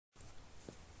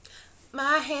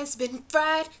My hair's been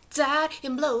fried, dyed,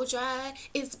 and blow dried.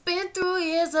 It's been through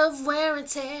years of wear and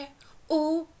tear.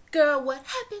 Ooh, girl, what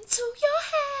happened to your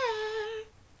hair?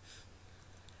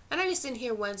 I know you're sitting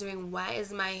here wondering, why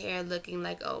is my hair looking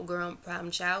like old girl in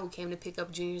Problem Child who came to pick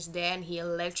up Junior's dad and he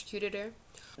electrocuted her?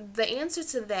 The answer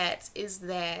to that is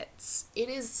that it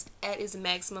is at its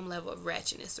maximum level of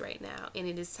ratchetness right now, and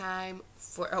it is time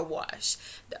for a wash.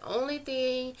 The only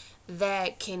thing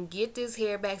that can get this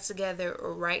hair back together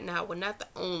right now, well, not the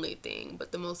only thing,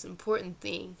 but the most important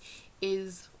thing,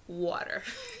 is water.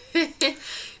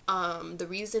 The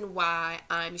reason why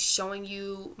I'm showing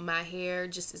you my hair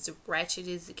just as ratchet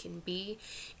as it can be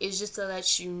is just to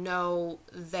let you know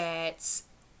that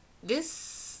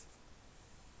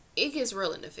it gets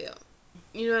real in the field.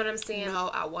 You know what I'm saying?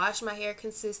 I wash my hair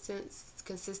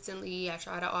consistently. I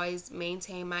try to always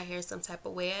maintain my hair some type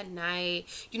of way at night.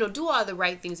 Do all the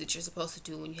right things that you're supposed to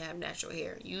do when you have natural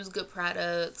hair. Use good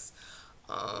products.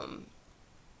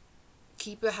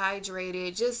 Keep it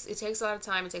hydrated. It takes a lot of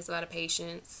time. It takes a lot of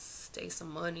patience. It takes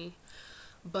some money.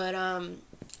 But I'm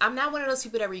not one of those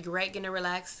people that regret getting a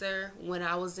relaxer.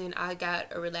 I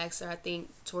got a relaxer, I think,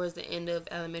 towards the end of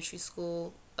elementary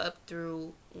school up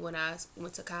through when I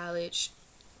went to college.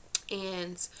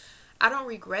 And I don't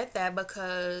regret that,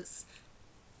 because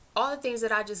all the things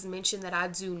that I just mentioned that I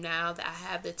do now, that I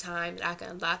have the time, that I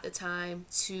can allot the time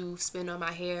to spend on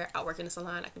my hair. I work in a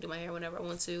salon. I can do my hair whenever I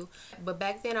want to. But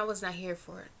back then, I was not here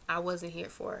for it. I wasn't here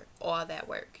for all that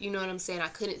work. You know what I'm saying? I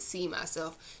couldn't see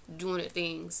myself doing the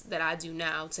things that I do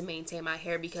now to maintain my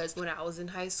hair, because when I was in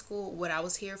high school, what I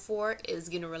was here for is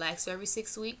getting a relaxer every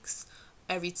 6 weeks.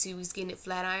 Every 2 weeks getting it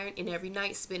flat ironed, and every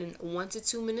night spending 1 to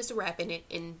 2 minutes wrapping it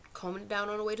and combing it down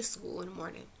on the way to school in the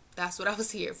morning. That's what I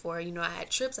was here for. I had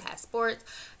trips, I had sports,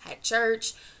 I had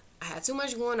church. I had too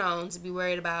much going on to be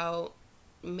worried about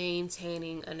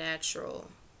maintaining a natural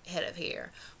head of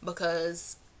hair,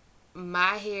 because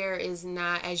my hair is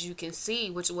not, as you can see,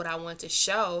 which is what I want to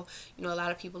show. A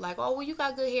lot of people like, oh, well, you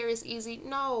got good hair, it's easy.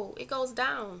 No, it goes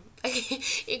down.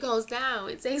 It goes down.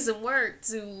 It takes some work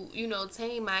to,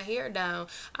 tame my hair down.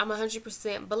 I'm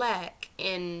 100% black,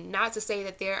 and not to say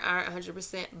that there aren't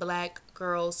 100% black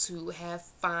girls who have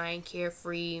fine,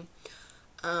 carefree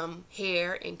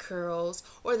hair and curls,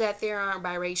 or that there aren't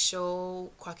biracial,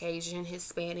 Caucasian,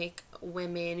 Hispanic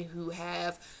women who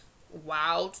have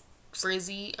wild,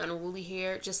 frizzy, unruly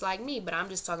hair just like me. But I'm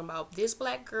just talking about this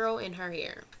black girl and her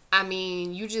hair. I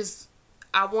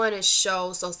want to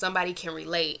show so somebody can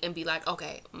relate and be like,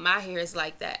 okay, my hair is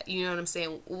like that. You know what I'm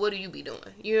saying? What do you be doing?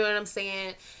 You know what I'm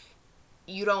saying?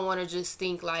 You don't want to just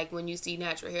think, like, when you see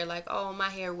natural hair, like, oh, my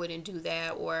hair wouldn't do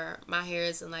that, or my hair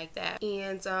isn't like that.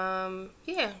 And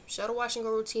yeah, show the wash and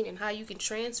go routine and how you can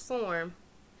transform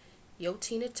your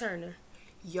Tina Turner,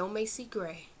 your Macy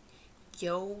Gray,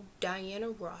 yo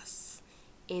Diana Ross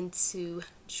into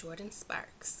Jordin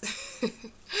Sparks.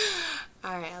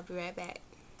 Alright, I'll be right back.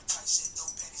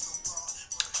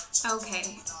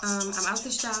 Okay, I'm out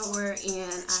the shower,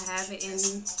 and I have it in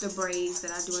the braids that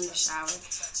I do in the shower.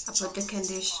 I put the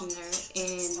conditioner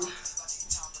in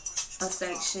a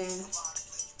section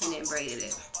and then braided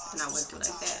it, and I went through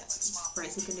like that.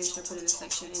 Sprayed some conditioner, put it in a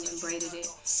section, and then braided it.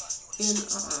 And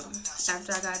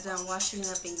after I got done washing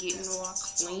up and getting it all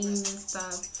clean and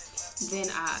stuff, then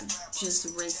I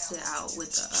just rinsed it out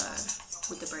with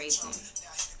the braids in.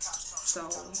 So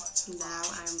now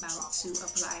I'm about to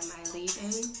apply my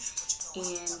leave-in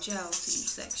and gel to each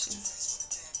section.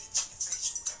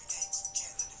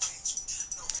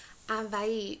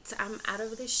 Alright, I'm out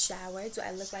of the shower. Do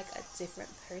I look like a different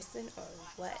person or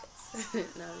what?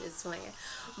 No, I'm just playing.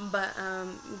 But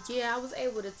yeah, I was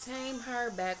able to tame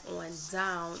her back on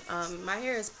down. My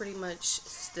hair is pretty much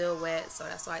still wet, so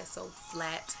that's why it's so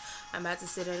flat. I'm about to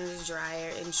sit under the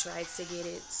dryer and try to get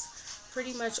it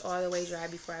pretty much all the way dry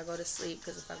before I go to sleep,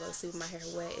 because if I go to sleep with my hair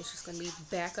wet, it's just going to be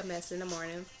back a mess in the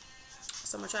morning.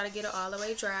 So I'm going to try to get it all the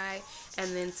way dry,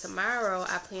 and then tomorrow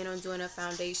I plan on doing a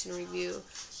foundation review,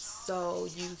 so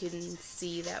you can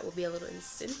see, that will be a little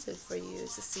incentive for you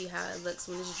to see how it looks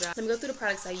when it's dry. Let me go through the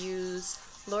products I use.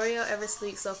 L'Oreal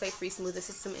Eversleek Sulfate Free Smoothing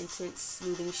System Intense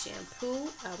Smoothing Shampoo.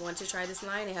 I want to try this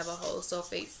line. They have a whole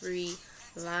sulfate free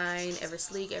line.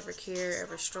 Eversleek, Evercare,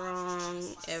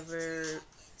 Everstrong, Ever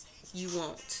you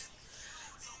want.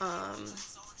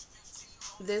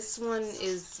 This one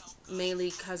is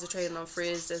mainly concentrated on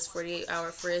frizz. There's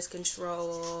 48-hour frizz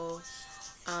control.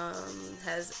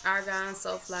 Has argan,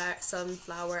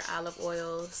 sunflower, olive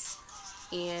oils,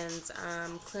 and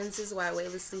cleanses while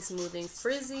weightlessly smoothing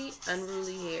frizzy,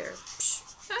 unruly hair. Psh,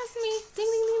 that's me.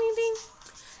 Ding, ding, ding, ding, ding.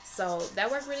 So that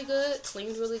worked really good,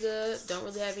 cleaned really good. Don't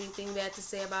really have anything bad to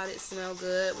say about it. Smelled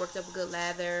good, worked up a good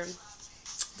lather,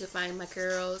 defined my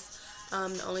curls.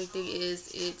 The only thing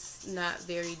is it's not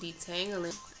very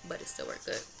detangling, but it still worked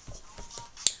good.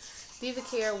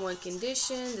 Vivacare One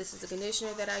Condition. This is the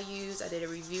conditioner that I use. I did a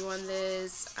review on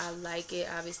this. I like it,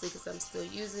 obviously, because I'm still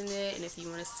using it. And if you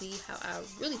want to see how I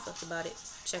really felt about it,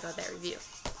 check out that review.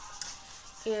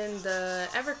 And the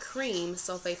Evercream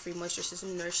Sulfate-Free Moisture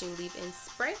System Nourishing Leave-In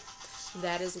Spray.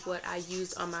 That is what I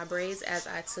used on my braids as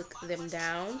I took them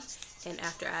down. And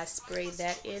after I sprayed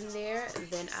that in there,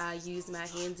 then I used my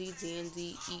Handy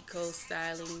Dandy Eco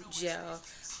Styling Gel.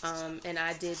 And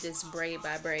I did this braid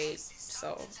by braid.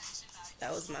 So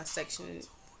that was my section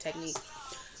technique.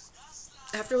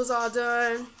 After it was all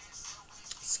done,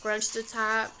 scrunch the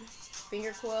top,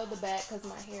 finger coil the back because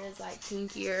my hair is like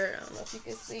kinkier. I don't know if you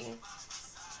can see.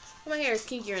 My hair is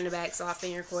kinkier in the back, so I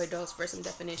finger coil those for some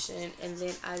definition. And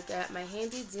then I got my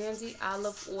Handy Dandy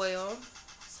olive oil.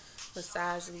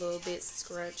 Massage a little bit,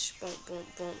 scrunch, boom, boom,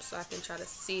 boom, so I can try to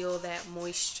seal that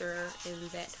moisture and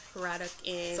that product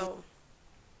in. So,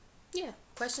 yeah,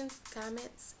 questions,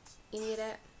 comments, any of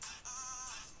that?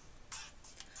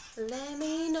 Let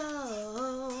me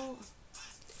know.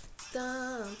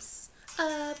 Thumbs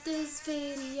up this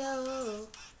video.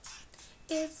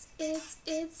 It's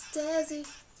Desi.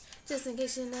 Just in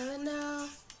case you never know.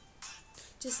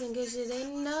 Just in case you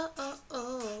didn't know.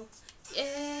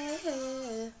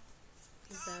 Yeah.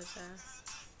 Is that